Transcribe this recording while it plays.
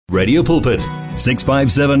Radio Pulpit,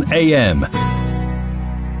 657 AM.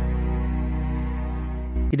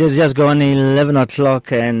 It has just gone 11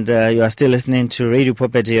 o'clock and you are still listening to Radio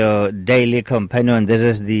Pulpit, your daily companion. This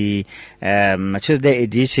is the Tuesday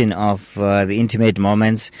edition of the Intimate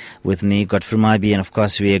Moments with me, Godfrey Mabi, and of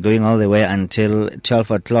course we are going all the way until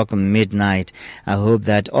 12 o'clock midnight. I hope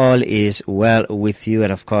that all is well with you,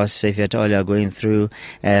 and of course if at all you are going through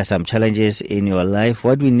some challenges in your life,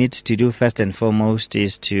 what we need to do first and foremost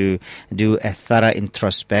is to do a thorough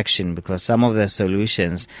introspection, because some of the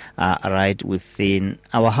solutions are right within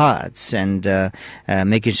our hearts, and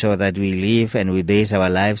making sure that we live and we base our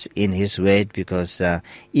lives in His Word, because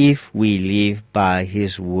if we live by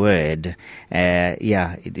His Word,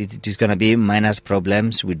 it is going to be minus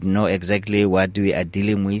problems. We know exactly what we are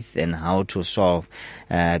dealing with and how to solve,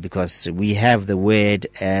 because we have the Word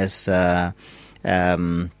as the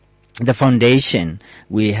foundation.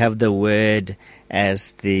 We have the Word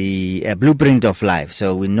as the blueprint of life.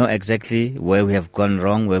 So we know exactly where we have gone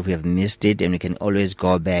wrong, where we have missed it, and we can always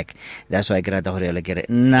go back. That's why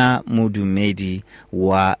na mudumedi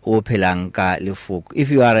wa opelanka lefuk. If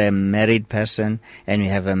you are a married person and you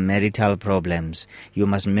have a marital problems, you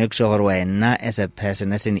must make sure na as a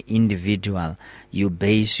person, as an individual, you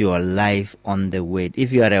base your life on the Word.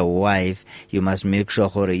 If you are a wife, you must make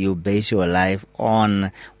sure you base your life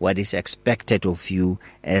on what is expected of you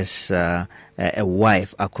as a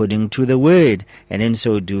wife according to the Word, and in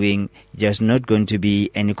so doing there's not going to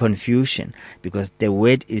be any confusion, because the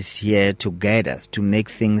Word is here to guide us, to make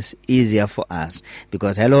things easier for us.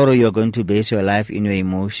 Because hello, you're going to base your life in your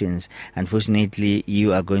emotions, unfortunately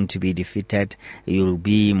you are going to be defeated. You'll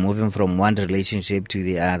be moving from one relationship to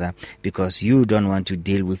the other because you don't want to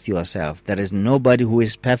deal with yourself. There is nobody who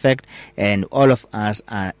is perfect, and all of us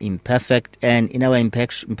are imperfect, and in our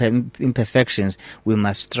imperfections we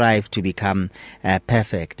must strive to become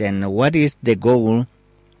perfect. And what is the goal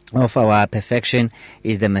of our perfection?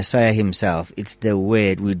 Is the Messiah Himself. It's the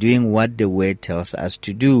Word. We're doing what the Word tells us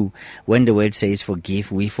to do. When the Word says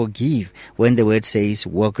forgive, we forgive. When the Word says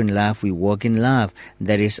walk in love, we walk in love.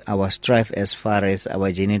 That is our strive as far as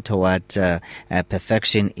our journey toward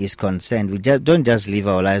perfection is concerned. We don't just live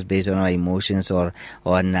our lives based on our emotions or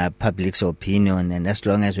on public's opinion, and as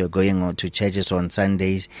long as we're going on to churches on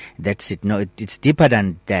Sundays, that's it. No, it's deeper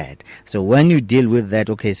than that. So when you deal with that,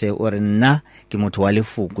 okay, say, or na ke motho wa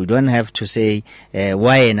lefuku. You don't have to say,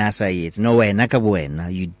 why na say it? No way,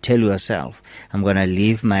 nakabuena. You tell yourself, I'm going to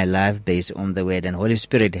live my life based on the Word, and Holy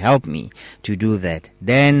Spirit help me to do that.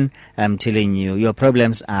 Then I'm telling you, your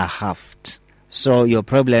problems are halved. So your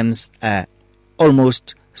problems are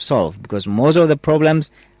almost solved, because most of the problems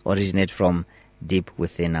originate from deep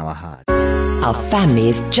within our heart. Our family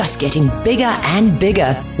is just getting bigger and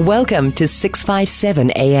bigger. Welcome to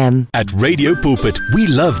 657 AM. At Radio Pulpit, we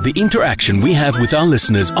love the interaction we have with our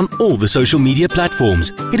listeners on all the social media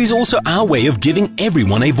platforms. It is also our way of giving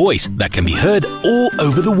everyone a voice that can be heard all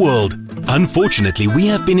over the world. Unfortunately, we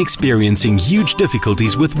have been experiencing huge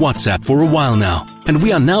difficulties with WhatsApp for a while now, and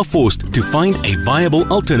we are now forced to find a viable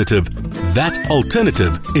alternative. That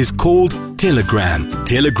alternative is called Telegram.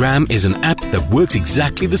 Telegram is an app that works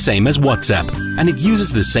exactly the same as WhatsApp, and it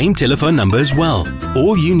uses the same telephone number as well.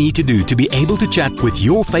 All you need to do to be able to chat with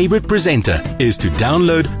your favorite presenter is to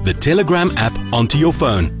download the Telegram app onto your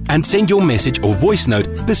phone and send your message or voice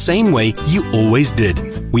note the same way you always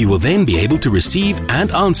did. We will then be able to receive and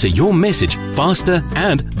answer your message faster,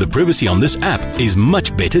 and the privacy on this app is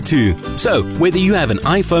much better too. So, whether you have an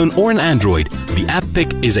iPhone or an Android, the app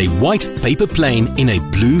pic is a white paper plane in a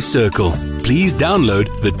blue circle. Please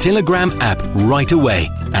download the Telegram app right away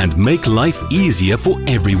and make life easier for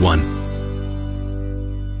everyone.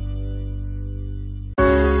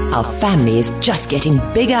 Our family is just getting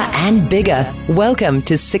bigger and bigger. Welcome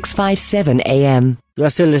to 657 AM. You are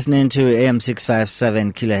still listening to AM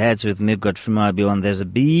 657 kilohertz with me, Godfrey Mabi. There's a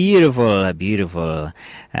beautiful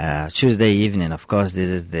Tuesday evening. Of course, this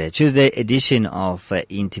is the Tuesday edition of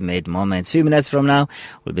Intimate Moments. Few minutes from now,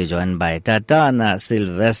 we'll be joined by Tatana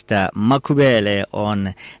Sylvester Makubele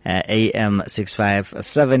on AM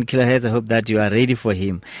 657 kilohertz. I hope that you are ready for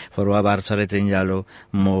him. For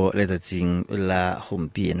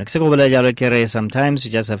sometimes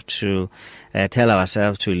we just have to tell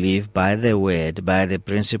ourselves to live by the Word, by the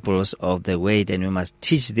principles of the word, and we must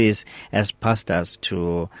teach this as pastors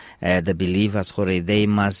to the believers. They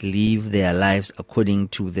must live their lives according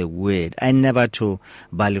to the word. I never to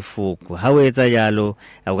balifuku. How etsa yalo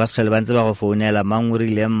ugaskhale bantse ba go founela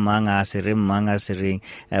mangurile manga sering.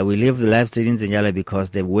 We live the life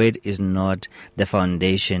because the word is not the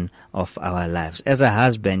foundation of our lives. As a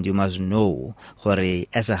husband, you must know,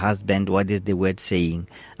 as a husband, what is the word saying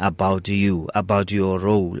about you, about your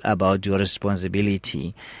role, about your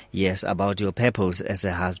responsibility, yes, about your purpose as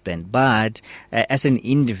a husband. But as an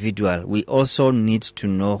individual, we also need to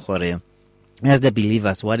know, as the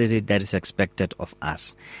believers, what is it that is expected of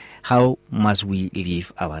us? How must we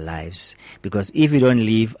live our lives? Because if we don't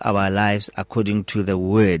live our lives according to the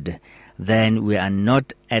word, then we are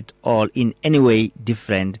not at all in any way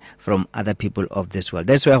different from other people of this world.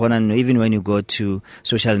 That's why I want to know, even when you go to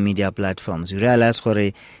social media platforms, you realize,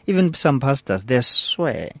 even some pastors, they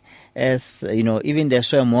swear, as you know, even they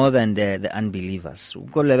swear more than the unbelievers.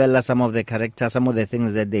 Go level some of the characters, some of the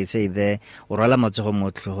things that they say there. Even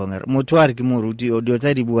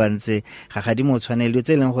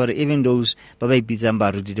those they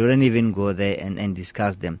don't even go there and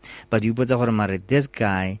discuss them. But you put this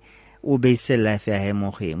guy. Most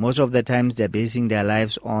of the times they're basing their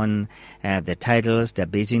lives on the titles, they're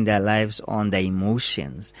basing their lives on the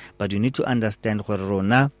emotions. But you need to understand,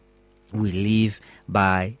 we live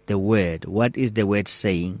by the word. What is the word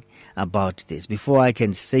saying about this? Before I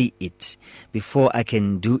can say it, before I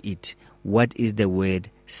can do it, what is the word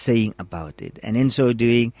saying about it? And in so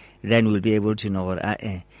doing, then we'll be able to know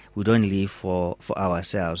we don't live for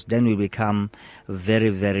ourselves. Then we become very,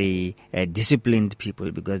 very disciplined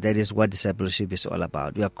people, because that is what discipleship is all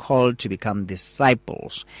about. We are called to become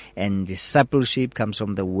disciples, and discipleship comes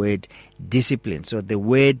from the word discipline. So the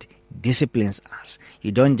word disciplines us.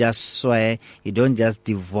 You don't just swear, you don't just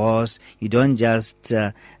divorce, you don't just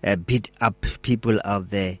beat up people out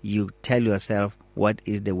there. You tell yourself, what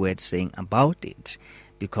is the word saying about it?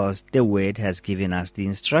 Because the word has given us the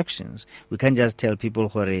instructions. We can't just tell people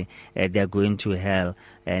they're going to hell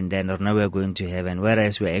and then or now we're going to heaven,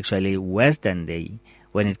 whereas we're actually worse than they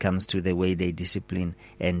when it comes to the way they discipline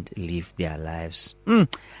and live their lives.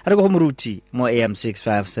 Muruti mo AM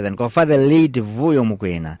 657 ko Father Lead Vuyo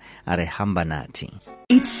Mukwena are hambanati.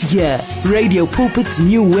 It's here. Radio Pulpit's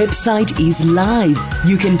new website is live.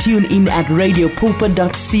 You can tune in at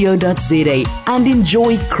radiopulpit.co.za and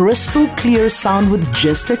enjoy crystal clear sound with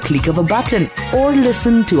just a click of a button, or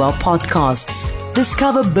listen to our podcasts.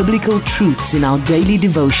 Discover biblical truths in our daily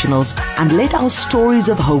devotionals and let our stories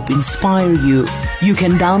of hope inspire you. You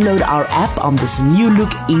can download our app on this new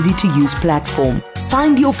look, easy to use platform.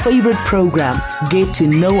 Find your favorite program, get to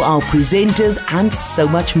know our presenters, and so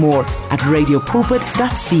much more at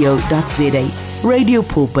radiopulpit.co.za. Radio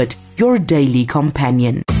Pulpit, your daily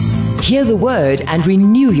companion. Hear the word and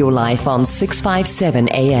renew your life on 657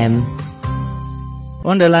 AM.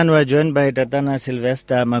 On the line, we're joined by Tatana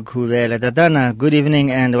Sylvester Makhubela. Tatana, good evening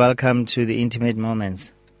and welcome to the Intimate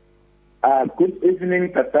Moments. Good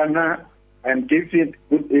evening, Tatana, and good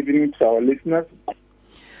evening to our listeners.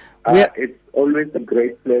 It's always a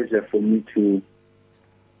great pleasure for me to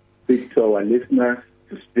speak to our listeners,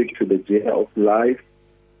 to speak to the joy of life,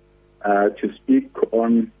 to speak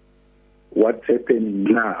on what's happening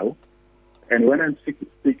now. And when I'm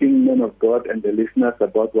speaking, men of God, and the listeners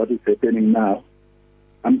about what is happening now,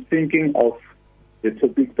 I'm thinking of the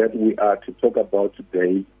topic that we are to talk about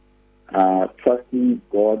today, trusting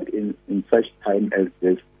God in such time as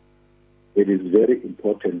this. It is very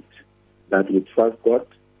important that we trust God.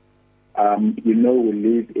 We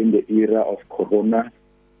live in the era of Corona.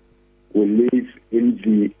 We live in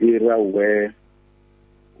the era where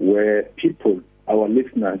people, our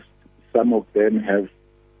listeners, some of them have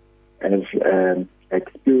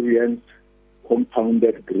experienced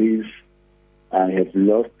compounded grief. I have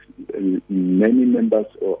lost many members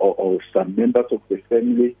or some members of the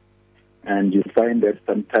family, and you find that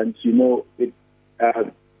sometimes, usually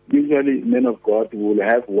men of God will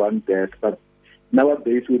have one death, but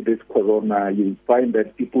nowadays with this Corona, you find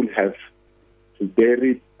that people have to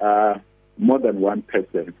bury more than one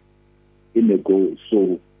person in a go,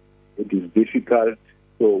 so it is difficult.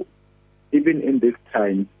 So even in this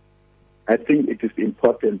time, I think it is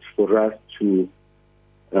important for us to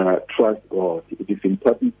trust God. It is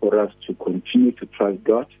important for us to continue to trust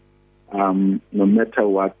God, no matter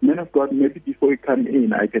what. Men of God, maybe before we come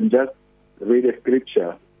in, I can just read a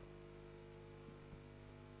scripture.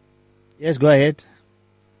 Yes, go ahead.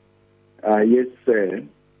 Yes, sir.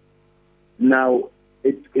 Now,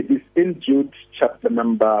 it is in Jude chapter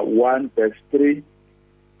number 1, verse 3.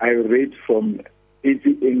 I read from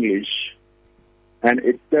Easy English. And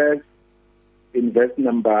it says in verse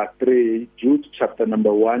number 3, Jude chapter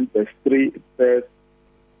number 1, verse 3, it says,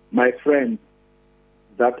 "My friend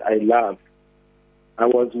that I love, I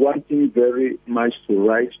was wanting very much to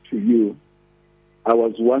write to you. I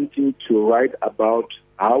was wanting to write about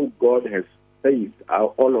how God has saved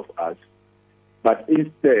all of us. But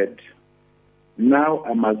instead, now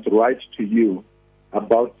I must write to you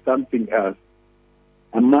about something else.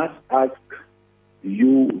 I must ask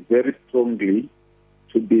you very strongly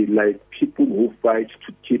to be like people who fight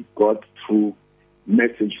to keep God's true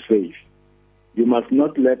message safe. You must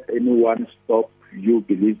not let anyone stop you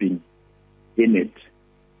believing in it.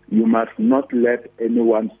 You must not let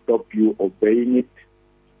anyone stop you obeying it.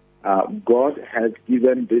 God has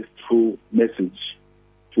given this true message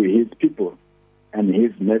to his people, and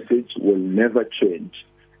his message will never change."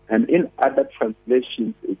 And in other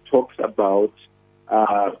translations, it talks about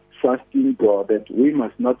trusting God, that we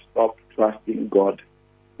must not stop trusting God,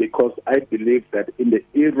 because I believe that in the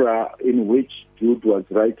era in which Jude was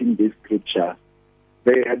writing this scripture,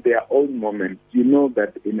 they had their own moments. You know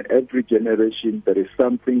that in every generation there is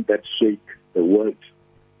something that shakes the world.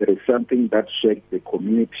 There is something that shakes the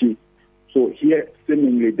community. So here,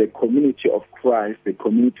 seemingly, the community of Christ, the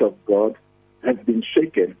community of God, has been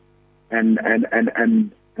shaken. And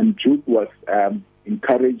Jude was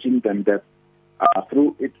encouraging them that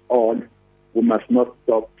through it all, we must not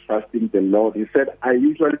stop trusting the Lord. He said, "I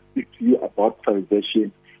usually speak to you about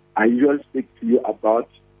salvation. I usually speak to you about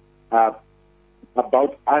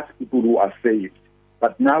us people who are saved.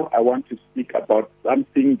 But now I want to speak about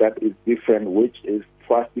something that is different, which is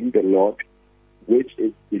trusting the Lord, which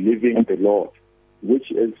is believing the Lord,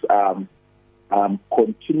 which is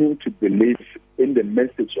continuing to believe in the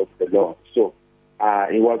message of the Lord." So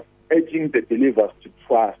he was urging the believers to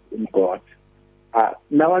trust in God.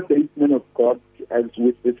 Nowadays, men of God, as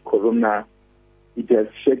with this corona,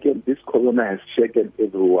 this corona has shaken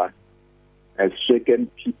everyone, has shaken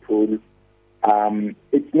people.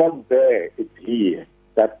 It's not there, it's here.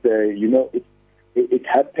 That, it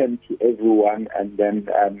happened to everyone, and then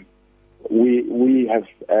we have,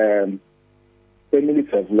 families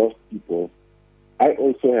have lost people. I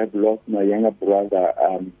also have lost my younger brother.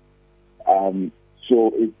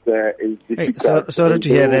 So it's difficult. Hey, sorry to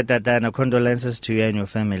hear that, Tatana. Condolences to you and your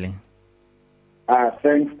family.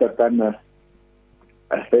 Thanks, Tatana.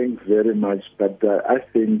 Thanks very much. But I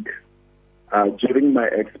think during my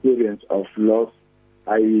experience of loss,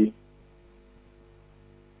 I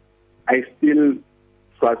still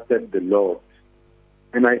trusted the Lord.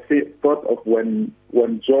 And I thought of when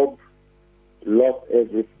Job lost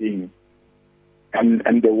everything,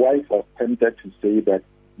 and the wife was tempted to say that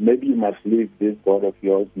maybe you must leave this God of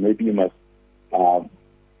yours, maybe you must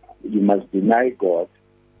deny God.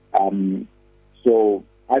 So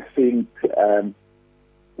I think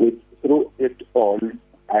through it all,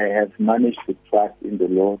 I have managed to trust in the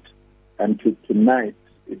Lord. And tonight,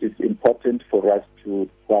 it is important for us to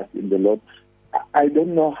trust in the Lord. I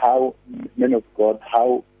don't know how, men of God,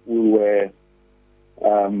 how we were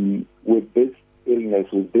with this illness,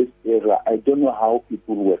 with this era. I don't know how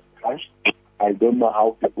people were touched. I don't know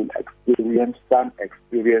how people experienced. Some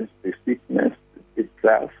experienced the sickness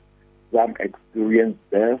itself. Some experienced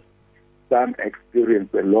death. Some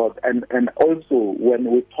experienced the Lord. And also, when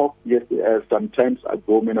we talked sometimes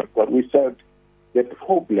ago, men of God, we said the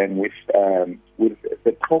problem with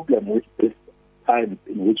this time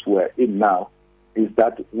in which we're in now is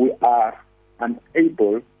that we are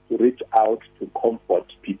unable to reach out to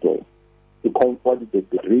comfort people, to comfort the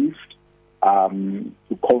bereaved,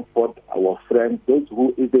 to comfort our friends, those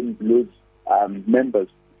who even lose members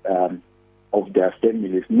of their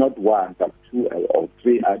families, not one, but two or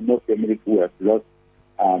three. I know families who have lost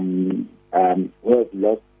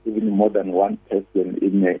even more than one person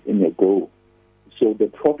in a go. So the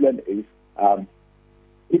problem is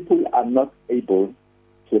people are not able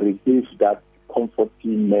to receive that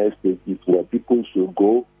comforting messages where people should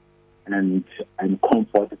go and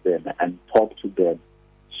comfort them and talk to them.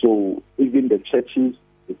 So even the churches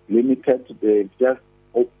is limited. They've just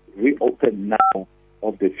reopened now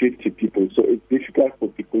of the 50 people. So it's difficult for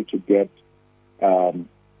people to get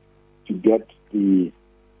the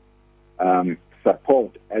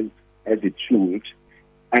support as it should.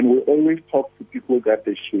 And we always talk to people that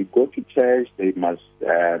they should go to church. They must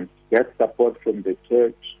get support from the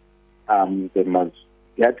church. They must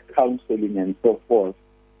get counseling and so forth.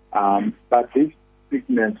 But this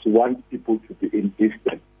sickness wants people to be in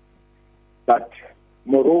distance. But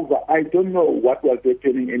moreover, I don't know what was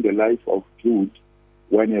happening in the life of Jude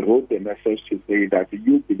when he wrote the message to say that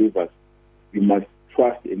you believers, you must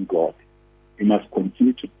trust in God. You must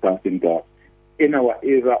continue to trust in God. in our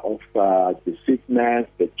era of the sickness,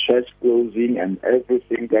 the church closing, and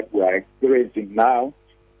everything that we are experiencing now,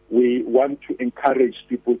 we want to encourage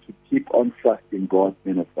people to keep on trusting God,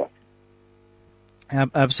 men of God.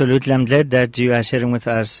 Absolutely. I'm glad that you are sharing with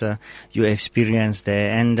us your experience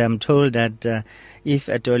there. And I'm told that if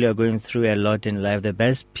at all you're going through a lot in life, the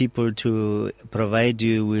best people to provide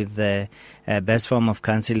you with the best form of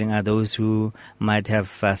counseling are those who might have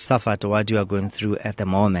suffered what you are going through at the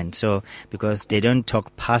moment. So, because they don't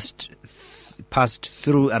talk past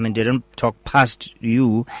through, they don't talk past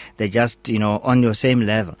you, they're just, on your same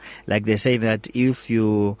level. Like they say that if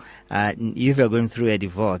you're going through a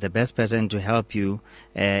divorce, the best person to help you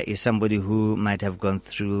is somebody who might have gone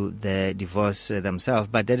through the divorce themselves.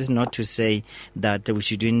 But that is not to say that we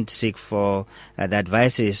shouldn't seek for the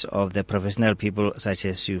advices of the professional people such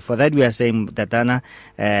as you. For that, we are saying Tatana,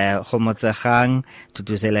 Homotsakang,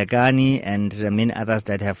 Tutuselekani, and many others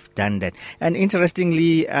that have done that. And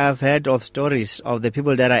interestingly, I've heard of stories of the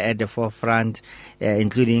people that are at the forefront,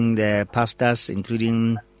 including the pastors,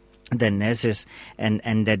 including the nurses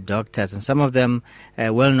and the doctors, and some of them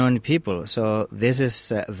well-known people. So this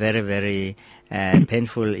is very, very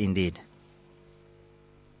painful indeed.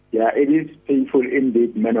 Yeah, it is painful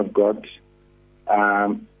indeed, man of God.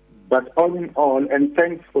 But all in all, and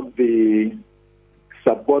thanks for the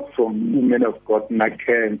support from you, men of God,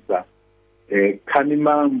 Nakensa,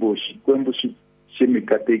 Kanimambo, Shikwembo,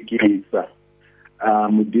 Shimikatekisa,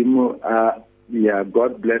 Mudimo, yeah,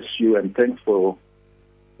 God bless you, and thanks for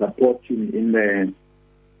supporting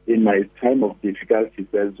in my time of difficulties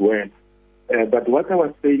as well. But what I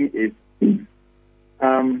was saying is,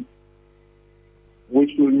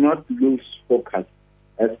 we should not lose focus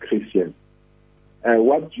as Christians.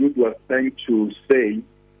 What Jude was trying to say,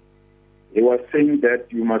 he was saying that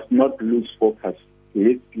you must not lose focus to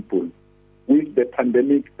his people. With the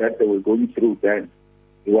pandemic that they were going through then,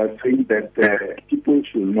 he was saying that people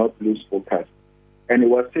should not lose focus. And he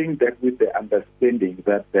was saying that with the understanding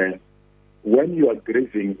that when you are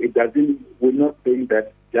grieving, we're not saying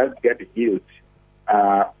that just get healed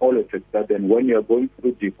all of a sudden. When you are going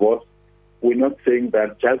through divorce, we're not saying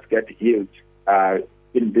that just get healed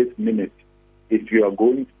in this minute. If you are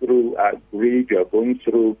going through grief, you are going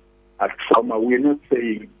through a trauma, we're not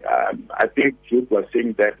saying, I think Jude was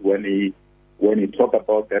saying that when he talked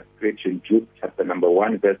about that scripture in Jude chapter number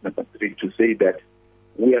 1, verse number 3, to say that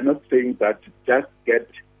we are not saying that just get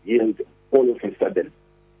healed all of a sudden,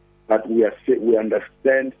 but we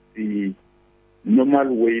understand the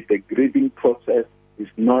normal way. The grieving process is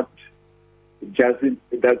not it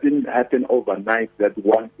doesn't happen overnight that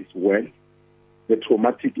one is well. The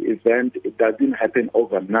traumatic event, it doesn't happen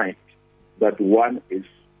overnight that one is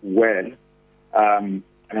well, and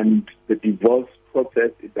the divorce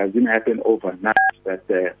process, it doesn't happen overnight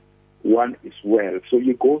that one is well. So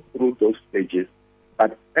you go through those stages.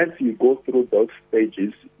 But as you go through those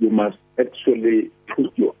stages, you must actually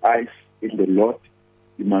put your eyes in the Lord.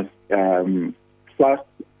 You must trust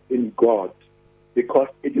in God, because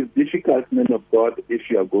it is difficult, men of God, if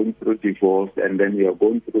you are going through divorce and then you are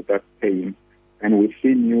going through that pain, and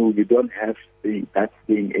within you don't have that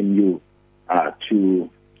thing in you to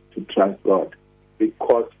trust God.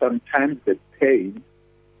 Because sometimes the pain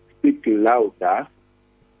speaks louder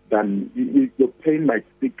than your pain might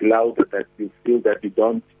speak louder, that you feel that you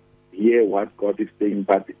don't hear what God is saying.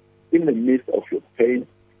 But in the midst of your pain,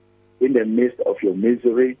 in the midst of your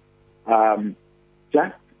misery,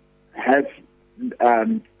 just have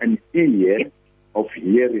an ear of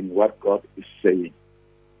hearing what God is saying.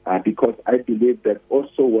 Because I believe that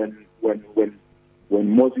also when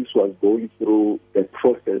Moses was going through the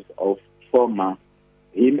process of trauma,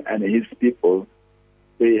 him and his people,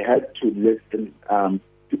 they had to listen.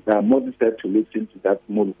 Moses had to listen to that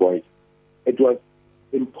small voice. It was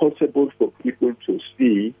impossible for people to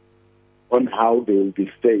see on how they will be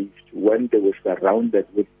saved when they were surrounded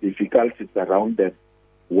with difficulties around them,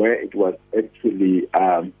 where it was actually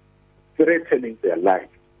threatening their life.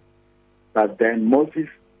 But then Moses,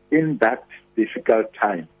 in that difficult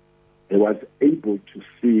time, he was able to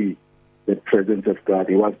see the presence of God.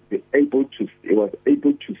 He was able to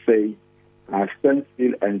say, stand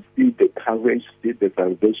still and see the courage, see the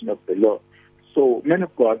salvation of the Lord. So, men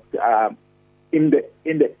of God, in the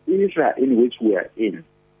era in which we are in,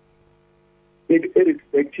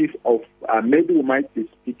 irrespective of maybe we might be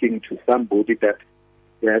speaking to somebody that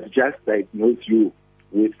they have just diagnosed you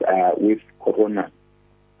with corona.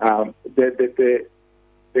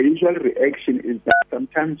 The usual reaction is that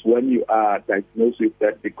sometimes when you are diagnosed with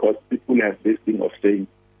that, because people have this thing of saying,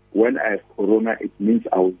 when I have corona, it means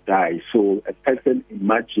I will die. So a person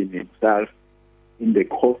imagines himself in the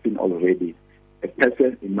coffin already. a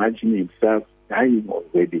person imagining himself dying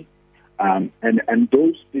already. And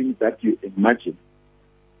those things that you imagine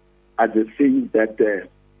are the things that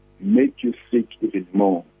make you sick even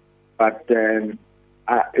more. But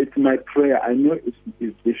it's my prayer. I know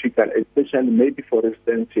it's difficult, especially maybe, for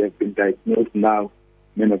instance, you have been diagnosed now,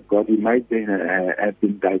 man of God, you might have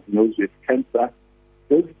been diagnosed with cancer.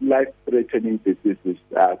 Those life-threatening diseases,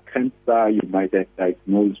 cancer, you might have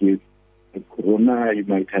diagnosed with corona, you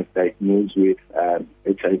might have diagnosed with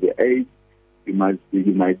HIV/AIDS, you might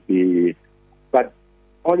be, but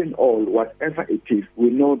all in all, whatever it is, we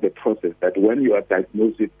know the process that when you are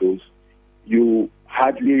diagnosed with those, you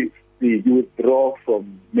hardly see, you withdraw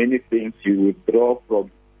from many things, you withdraw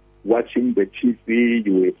from watching the TV,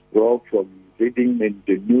 you withdraw from reading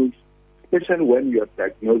the news, especially when you are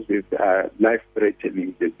diagnosed with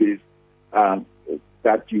life-threatening disease,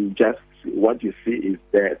 that you just, what you see is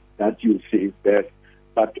death,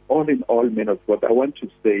 But all in all, men of God, I want to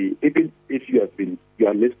say, even if you are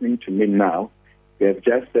listening to me now, they have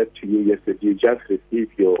just said to you yesterday, you just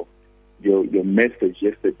received your message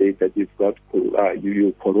yesterday that you've got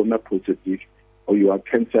you're corona positive, or you are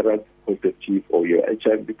cancerous positive, or you're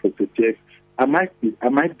HIV positive. I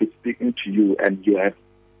might be speaking to you, and you have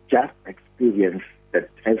just experienced the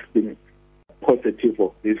testing positive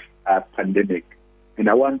of this pandemic. And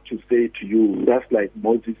I want to say to you, just like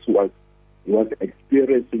Moses was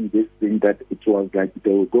experiencing this thing, that it was like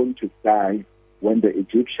they were going to die when the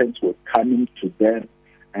Egyptians were coming to them,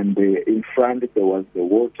 and in front there was the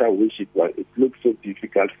water, which it looked so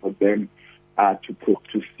difficult for them to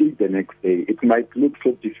see the next day. It might look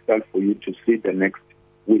so difficult for you to see the next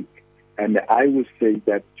week. And I will say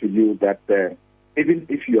that to you, that even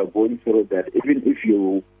if you are going through that, even if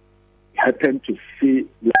you happen to see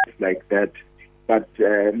life like that, but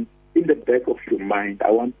in the back of your mind,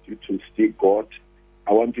 I want you to see God.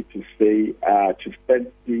 I want you to say, to stand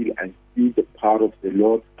still and see the power of the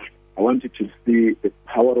Lord. I want you to see the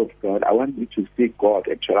power of God. I want you to see God.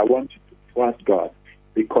 Actually, I want you to trust God,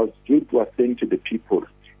 because Jude was saying to the people,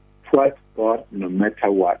 trust God no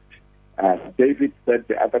matter what. David said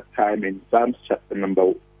the other time in Psalms chapter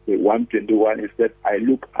number 121, he said, I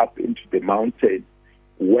look up into the mountain.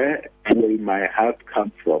 Where will my help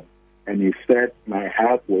come from? And he said, my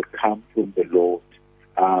help will come from the Lord.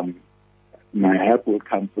 My help will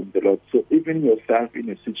come from the Lord. So even yourself in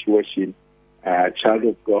a situation, child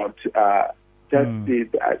of God, just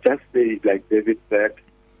say, like David said,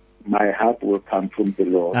 my help will come from the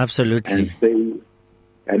Lord. Absolutely.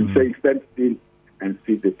 And say, stand still and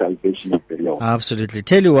see the salvation of the Lord. Absolutely.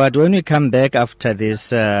 Tell you what, when we come back after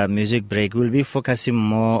this music break, we'll be focusing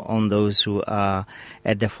more on those who are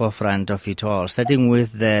at the forefront of it all, starting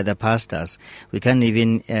with the pastors. We can't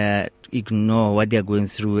even ignore what they're going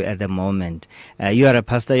through at the moment. You are a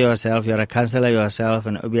pastor yourself, you are a counselor yourself,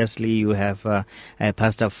 and obviously you have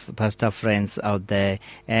pastor friends out there,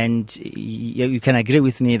 and you can agree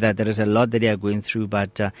with me that there is a lot that they are going through,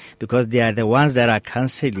 but because they are the ones that are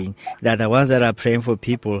counseling, they are the ones that are praying for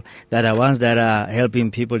people, they are the ones that are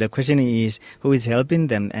helping people. The question is, who is helping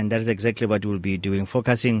them? And that is exactly what we'll be doing,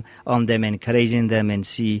 focusing on them, encouraging them, and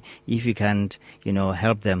see if we can,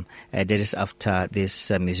 help them. That is after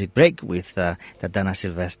this music break with Tatana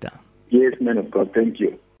Sylvester. Yes, man of God, thank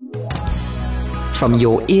you. From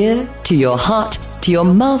your ear to your heart to your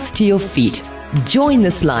mouth to your feet, join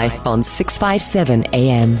this live on 657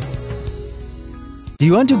 AM. Do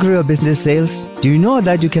you want to grow your business sales? Do you know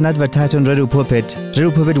that you can advertise on Radio Pulpit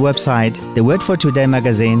website, the Word for Today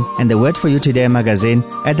magazine, and the Word for You Today magazine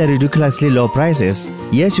at the ridiculously low prices?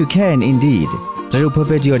 Yes, you can indeed. Radio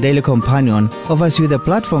Pulpit, your daily companion, offers you the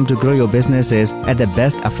platform to grow your businesses at the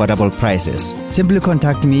best affordable prices. Simply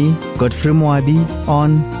contact me, Godfrey Moabi,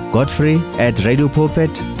 on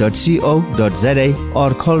godfrey@radiopulpit.co.za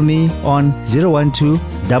or call me on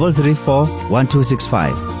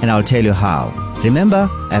 012-334-1265 and I'll tell you how. Remember,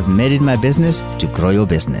 I've made it my business to grow your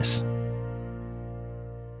business.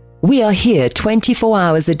 We are here 24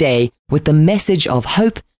 hours a day with the message of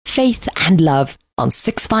hope, faith and love on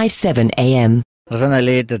 657 AM.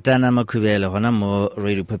 Radio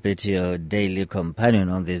Pulpit, your daily companion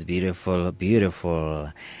on this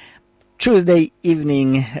beautiful Tuesday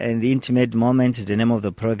evening, and the Intimate Moments is the name of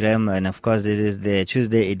the program, and of course this is the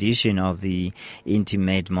Tuesday edition of the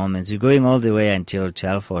Intimate Moments. We're going all the way until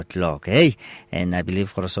 12 o'clock, and I believe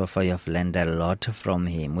for so far you have learned a lot from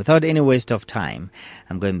him. Without any waste of time,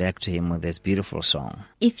 I'm going back to him with this beautiful song.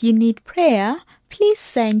 If you need prayer, please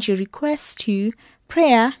send your request to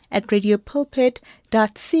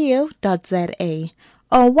prayer@radiopulpit.co.za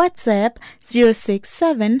or WhatsApp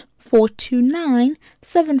 067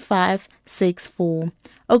 429-7564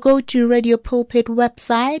 or go to Radio Pulpit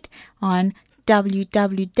website on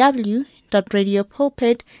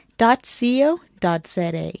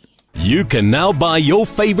www.radiopulpit.co.za. You can now buy your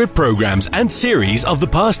favorite programs and series of the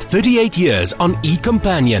past 38 years on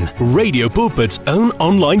eCompanion, Radio Pulpit's own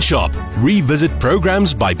online shop. Revisit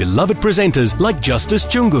programs by beloved presenters like Justice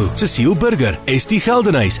Chungu, Cecile Burger, Esti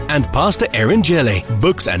Geldenhuys, and Pastor Aaron Jelle.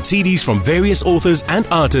 Books and CDs from various authors and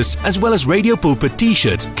artists, as well as Radio Pulpit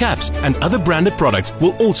t-shirts, caps, and other branded products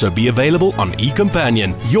will also be available on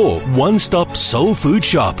eCompanion, your one-stop soul food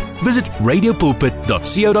shop. Visit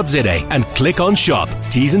radiopulpit.co.za and click on shop.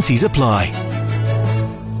 T's and C's apply.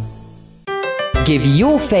 Give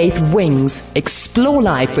your faith wings. Explore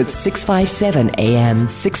life with 657 AM.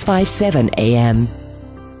 657 AM.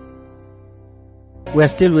 We're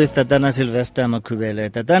still with Tatana Sylvester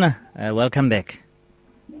Makhubele. Tatana, welcome back.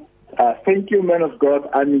 Thank you, man of God.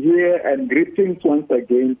 I'm here, and greetings once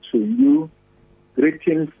again to you.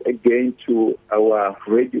 Greetings again to our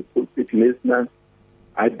Radio Pulpit listeners.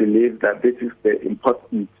 I believe that this is the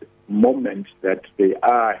important moment that they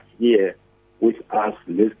are here with us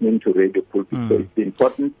listening to Radio Pulpit. So it's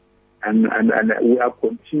important, and we are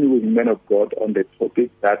continuing, men of God, on the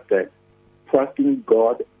topic that trusting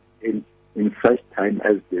God in such time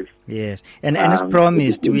as this. Yes, and as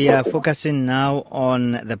promised, we are focusing now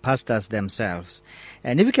on the pastors themselves.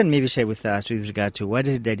 And if you can maybe share with us with regard to what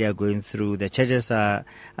is it that they are going through. The churches are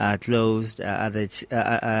closed. Are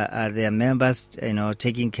their members,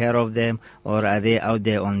 taking care of them, or are they out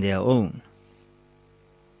there on their own?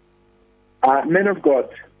 Men of God,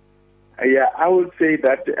 I would say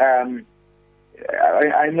that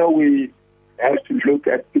I know we have to look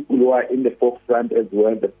at people who are in the forefront as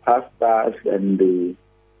well, the pastors and the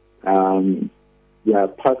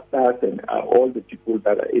pastors and all the people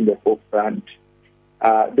that are in the forefront.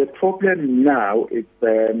 The problem now is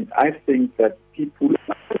I think that people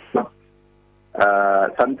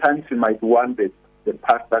sometimes you might want the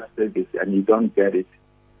pastor service and you don't get it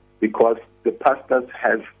because the pastors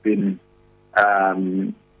have been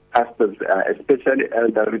pastors, especially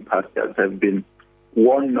elderly pastors, have been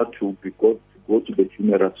warned not to go to the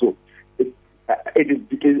funeral. So it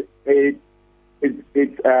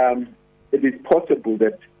is possible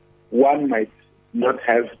that one might not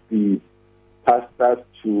have the pastors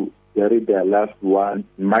to bury their loved ones.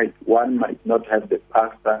 One might not have the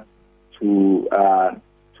pastor to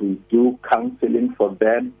do counseling for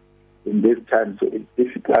them in this time. So it's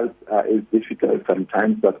difficult. It's difficult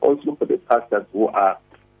sometimes, but also for the pastors who are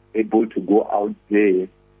able to go out there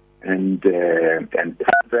and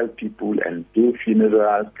counsel people and do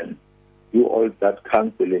funerals and do all that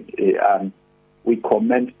counseling. We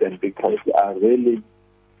commend them because we are really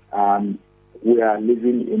we are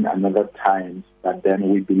living in another time. But then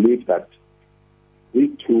we believe that this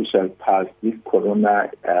too shall pass. This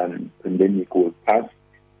corona pandemic will pass,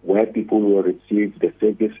 where people will receive the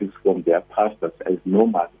services from their pastors as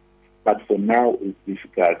normal. But for now, it's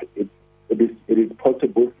difficult. It is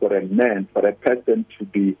possible for a person to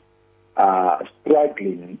be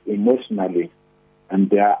struggling emotionally, and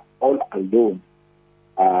they are all alone.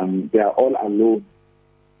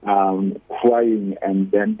 Crying,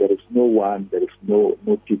 and then there is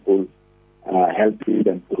no people helping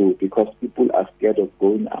them through because people are scared of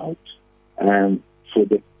going out. And so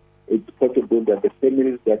it's possible that the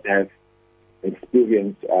families that have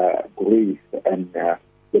experienced grief and the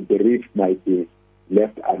bereaved might be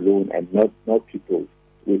left alone and not people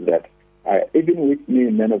with that. Even with me,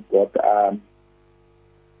 men of God,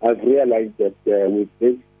 I've realized that with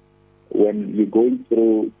this, when you're going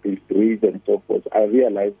through these grief and so forth, I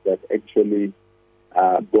realized that actually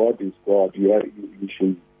God is God. You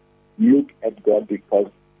should look at God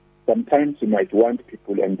because sometimes you might want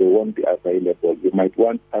people and they won't be available. You might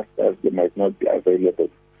want pastors, they might not be available.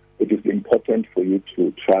 It is important for you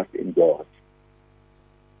to trust in God.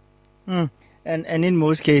 And in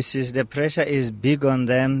most cases, the pressure is big on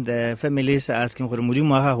them. The families are asking for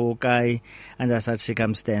Mudimaha under such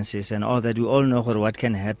circumstances and all that. We all know what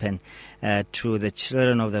can happen to the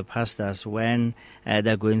children of the pastors when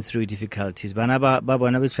they're going through difficulties. Anything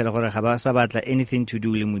to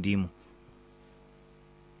do with Mudimu.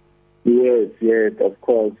 Yes, of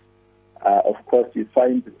course. You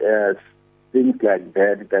find things like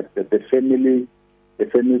that the families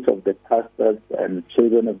of the pastors and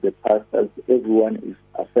children of the pastors, everyone is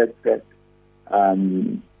affected.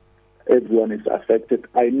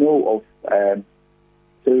 I know of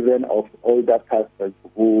children of older pastors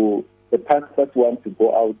who the pastors want to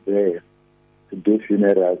go out there to do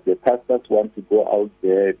funerals. The pastors want to go out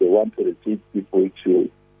there. They want to receive people to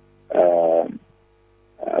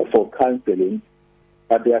for counseling,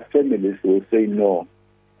 but their families will say no.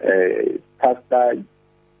 Pastor,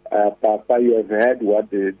 Papa, you have heard what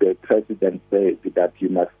the president said, that you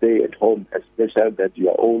must stay at home, especially that you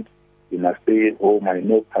are old. You must stay at home. I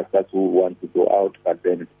know pastors who want to go out, but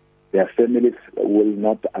then their families will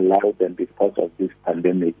not allow them because of this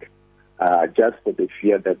pandemic, just for the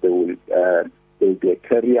fear that they will be a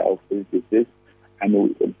carrier of this disease.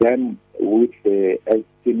 And then with the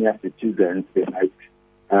senior citizens, they might,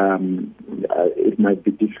 it might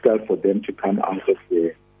be difficult for them to come out of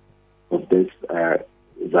this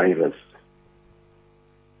virus.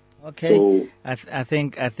 Okay, so, I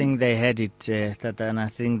think they had it, Tata, and I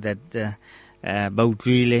think that but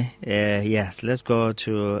really, yes. Let's go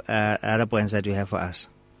to other points that you have for us.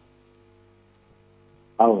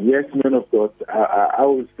 Oh yes, man of God. I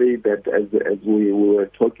would say that as we were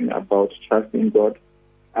talking about trusting God,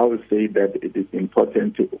 I would say that it is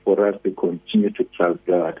important for us to continue to trust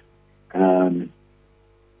God. And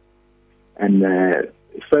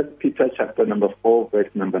First Peter chapter number 4,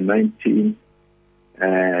 verse number 19.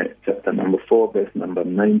 Chapter number 4, verse number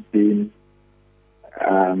 19.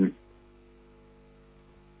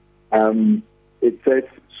 It says,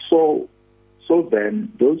 So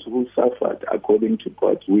then, those who suffered according to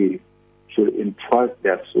God's will should entrust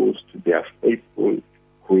their souls to their faithful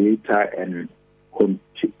Creator and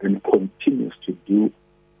continues to do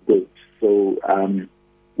good. So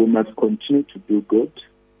we must continue to do good,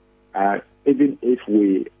 even if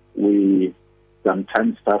we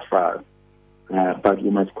sometimes suffer. But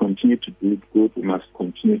we must continue to do good. We must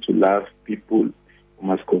continue to love people. We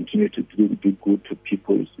must continue to be good to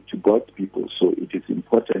people, to God's people. So it is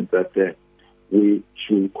important that we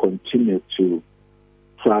should continue to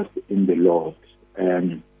trust in the Lord.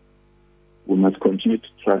 We must continue to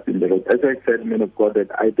trust in the Lord. As I said, man of God,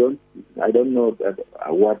 that I don't know that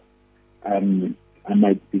what I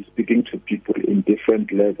might be speaking to people in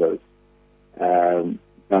different levels,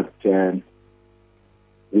 but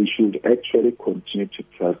we should actually continue to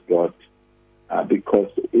trust God, because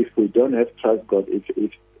if we don't have trust God, if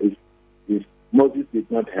Moses did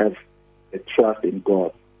not have a trust in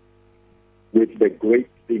God, with the great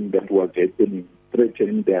thing that was happening,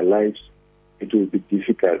 threatening their lives, it will be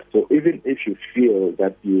difficult. So even if you feel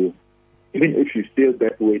that way,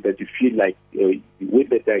 that you feel like with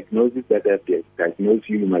the diagnosis that they diagnosed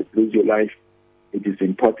you might lose your life, it is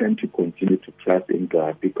important to continue to trust in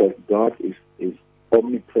God, because God is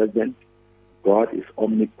omnipresent, God is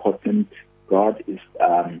omnipotent, God is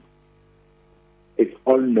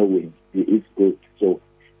all-knowing. He is good. So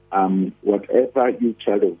whatever you,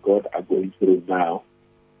 child of God, are going through now,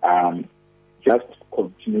 just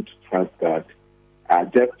continue to trust God.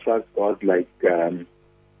 Just trust God like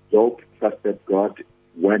Job trusted God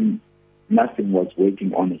when nothing was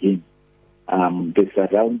waiting on him. The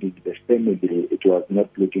surrounding, the family, it was not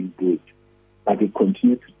looking good. But he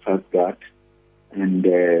continued to trust God. And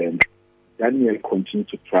Daniel continued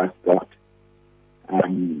to trust God.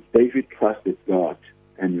 David trusted God.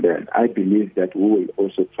 And I believe that we will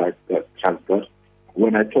also trust God.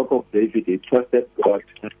 When I talk of David, he trusted God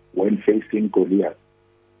when facing Goliath.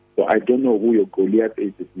 So I don't know who your Goliath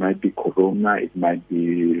is. It might be corona. It might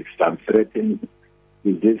be some threatening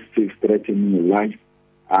disease threatening your life.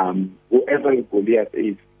 Whoever your Goliath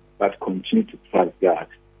is, but continue to trust God,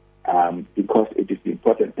 because it is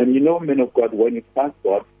important. And you know, men of God, when you trust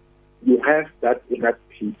God, you have that inner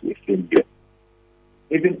peace within you.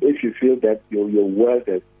 Even if you feel that your world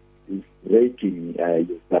is breaking, your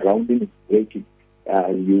surrounding is breaking,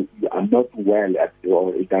 you are not well at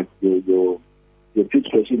all, your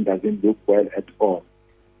situation doesn't look well at all.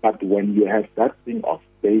 But when you have that thing of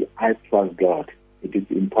say, I trust God, it is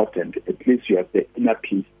important. At least you have the inner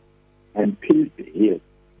peace, and peace heals.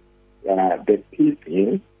 The peace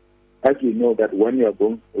heals. As you know that when you are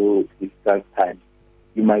going through difficult times,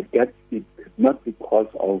 you might get sick, not because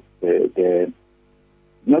of the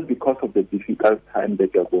difficult time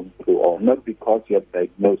that you are going through, or not because you are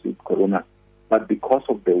diagnosed with corona, but because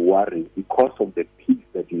of the worry, because of the peace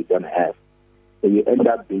that you don't have. So you end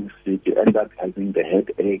up being sick, you end up having the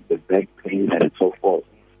headache, the back pain, and so forth.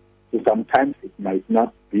 So sometimes it might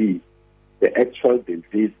not be the actual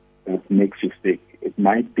disease that makes you sick. It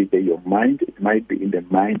might be your mind, it might be in the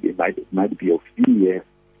mind, it might be your fear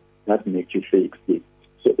that makes you sick.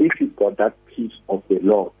 So if you've got that peace of the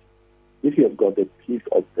Lord, if you've got the peace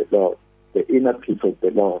of the Lord, the inner peace of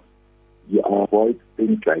the Lord, you avoid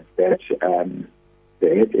things like that, the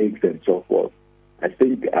headaches and so forth. I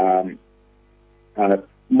think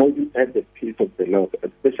Moses had the peace of the Lord,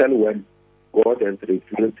 especially when God has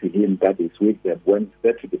revealed to him that is with them. When he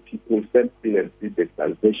said to the people, stand still and see the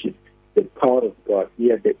salvation the power of God. He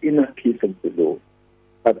had the inner peace of the Lord.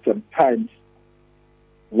 But sometimes,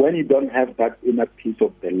 when you don't have that inner peace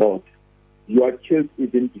of the Lord, you are killed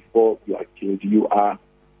even before you are killed. You are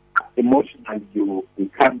emotional, you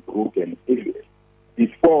become broken.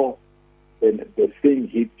 Before the thing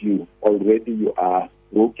hits you, already you are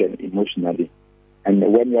broken emotionally. And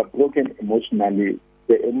when you are broken emotionally,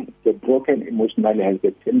 the broken emotionally has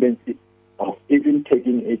the tendency of even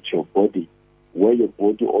taking at your body, where your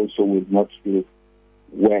body also will not feel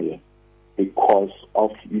well because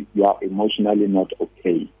of you are emotionally not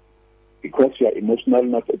okay. Because you are emotionally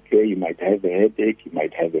not okay, you might have a headache, you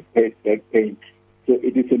might have a back pain. So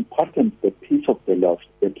it is important, the peace of the Lord,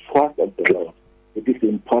 the trust of the Lord. It is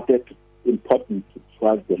important to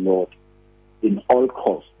trust the Lord in all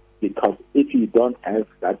costs, because if you don't have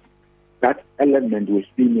that element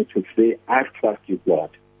within you to say, I trust you,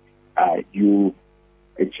 God, you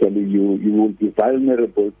will be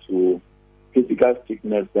vulnerable to physical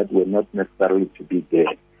sickness that will not necessarily to be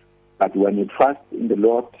there. But when you trust in the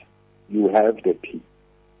Lord, you have the peace,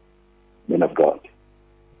 man of God.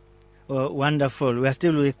 Well, wonderful. We are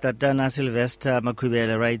still with Tatana Sylvester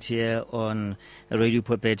Makhubela right here on Radio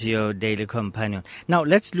Pulpit, your daily companion. Now,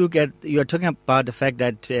 let's look at, you are talking about the fact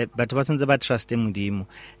that but wasn't about trusting Mudimu.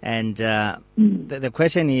 And the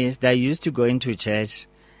question is, they used to go into church.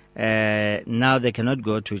 Now they cannot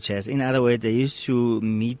go to church. In other words, they used to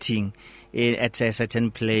meeting at a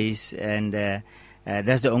certain place, and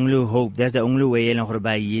that's the only hope. That's the only way the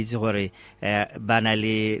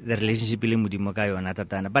relationship.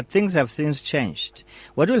 But things have since changed.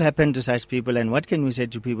 What will happen to such people, and what can we say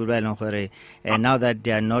to people now that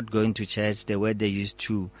they are not going to church the way they used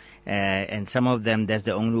to? And some of them, that's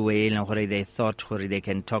the only way they thought they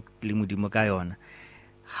can talk.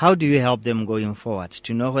 How do you help them going forward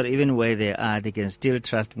to know that even where they are, they can still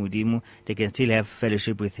trust Mudimu, they can still have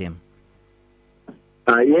fellowship with him?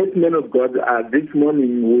 Yes, man of God. This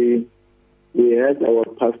morning we had our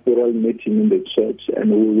pastoral meeting in the church, and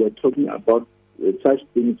we were talking about such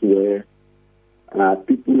things where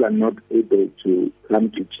people are not able to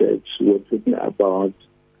come to church. We were talking about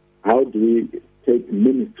how do we take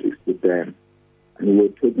ministries to them, and we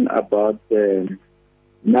were talking about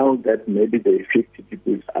now that maybe the 50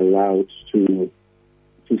 people is allowed to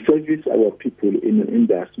service our people in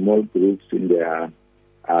their small groups, in their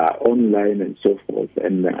online and so forth.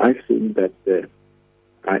 And I think that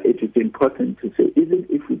it is important to say, even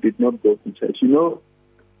if we did not go to church,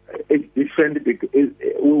 it's different because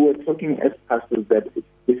we were talking as pastors that it's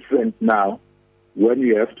different now when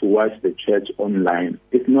you have to watch the church online.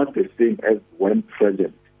 It's not the same as when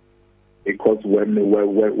present, because when the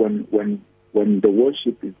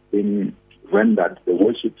worship is being rendered, the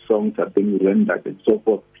worship songs are being rendered and so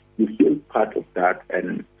forth, you feel part of that.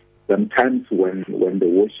 And sometimes when the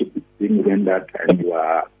worship is being rendered and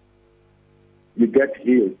you get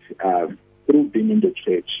healed through being in the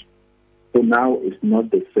church. So now it's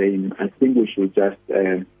not the same. I think we should just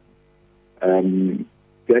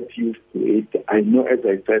get used to it. I know, as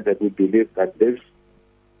I said, that we believe that this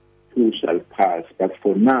too shall pass. But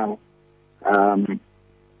for now,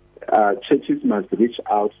 churches must reach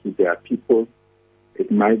out to their people.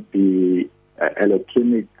 It might be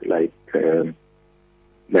electronic, like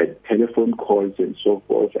telephone calls and so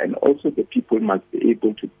forth, and also the people must be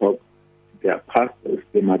able to talk to their pastors.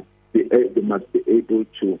 They must be able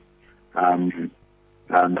to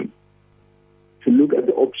look at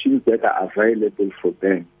the options that are available for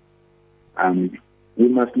them. We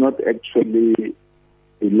must not actually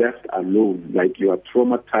be left alone, like you are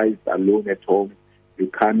traumatized alone at home. You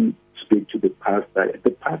can't speak to the pastor.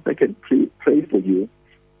 The pastor can pray for you.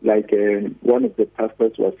 Like one of the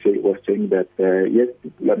pastors was saying that, yes,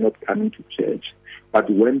 people are not coming to church, but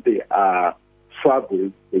when they are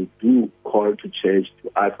troubled, they do call to church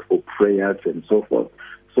to ask for prayers and so forth.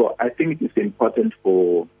 So I think it is important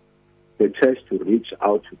for the church to reach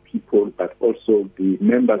out to people, but also the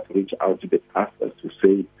members reach out to the pastors to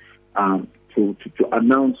say, to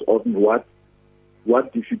announce on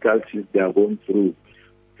what difficulties they are going through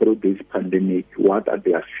this pandemic, what are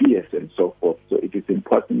their fears and so forth. So it is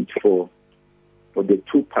important for the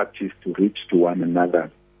two parties to reach to one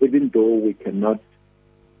another. Even though we cannot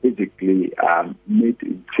physically meet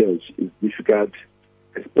in church, it's difficult,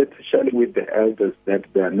 especially with the elders, that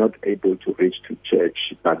they are not able to reach to church.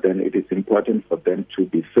 But then it is important for them to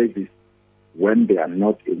be serviced when they are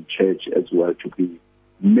not in church as well, to be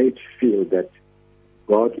made feel that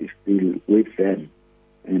God is still with them.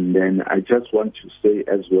 And then I just want to say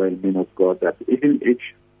as well, men of God, that even if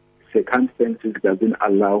circumstances doesn't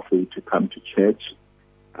allow for you to come to church,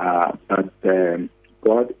 but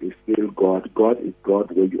God is still God. God is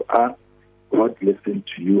God where you are. God listen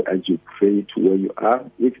to you as you pray to where you are.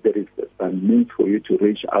 If there is some means for you to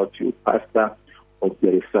reach out to your pastor, or if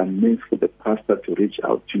there is some means for the pastor to reach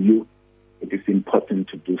out to you, it is important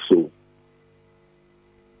to do so.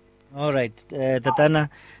 All right, Tatana,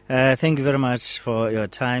 thank you very much for your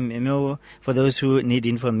time. For those who need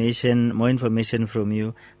more information from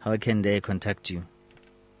you, how can they contact you?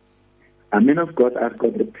 Man of God, I've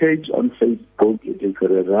got a page on Facebook. It is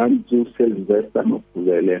Reranzu Sylvester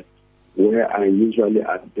Mokuvele, where I usually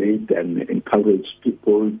update and encourage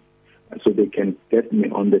people so they can get me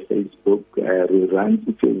on the Facebook,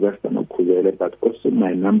 Reranzu Sylvester Mokuvele, but also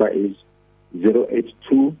my number is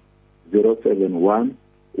 082 071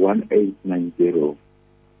 1890.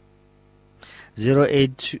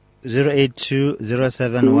 082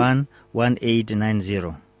 071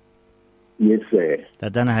 1890. Yes, sir.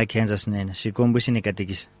 Tatana hakenza sinene. Xikombo xi ni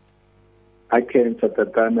katekisa. Hakenza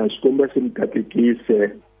Tatana, xikombo xi ni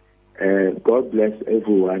katekisa. God bless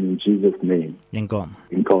everyone in Jesus' name. Inkomo.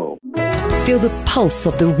 Inkomo. Feel the pulse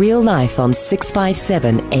of the real life on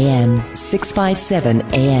 657 AM. 657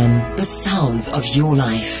 AM. The sounds of your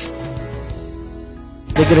life.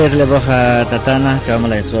 Re leboga Tatana ka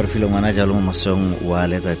molaetso wa re fileng ngwana jalo mo mosong wa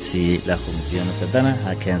letsatsi la gompieno. Tatana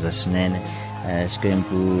hakenza sinene. I'll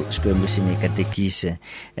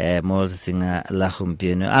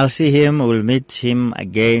see him. We'll meet him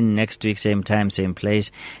again next week, same time, same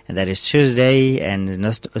place, and that is Tuesday. And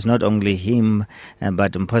it's not only him,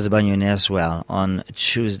 but Mpozibanyone as well on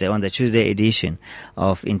Tuesday, on the Tuesday edition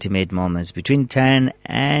of Intimate Moments between 10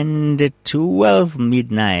 and 12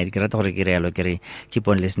 midnight. Keep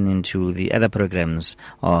on listening to the other programs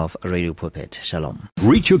of Radio Pulpit. Shalom.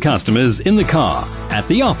 Reach your customers in the car, at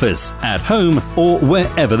the office, at home, or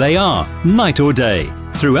wherever they are, night or day.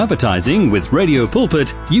 Through advertising with Radio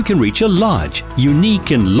Pulpit, you can reach a large,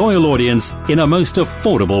 unique and loyal audience in a most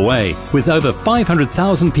affordable way. With over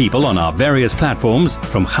 500,000 people on our various platforms,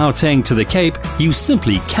 from Gauteng to the Cape, you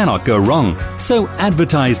simply cannot go wrong. So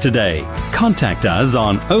advertise today. Contact us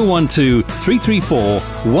on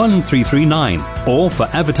 012-334-1339. Or for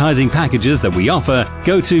advertising packages that we offer,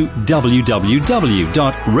 go to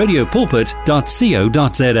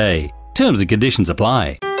www.radiopulpit.co.za. Terms and conditions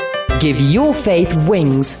apply. Give your faith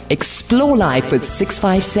wings. Explore life with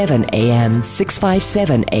 657 AM.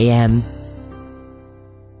 657 AM.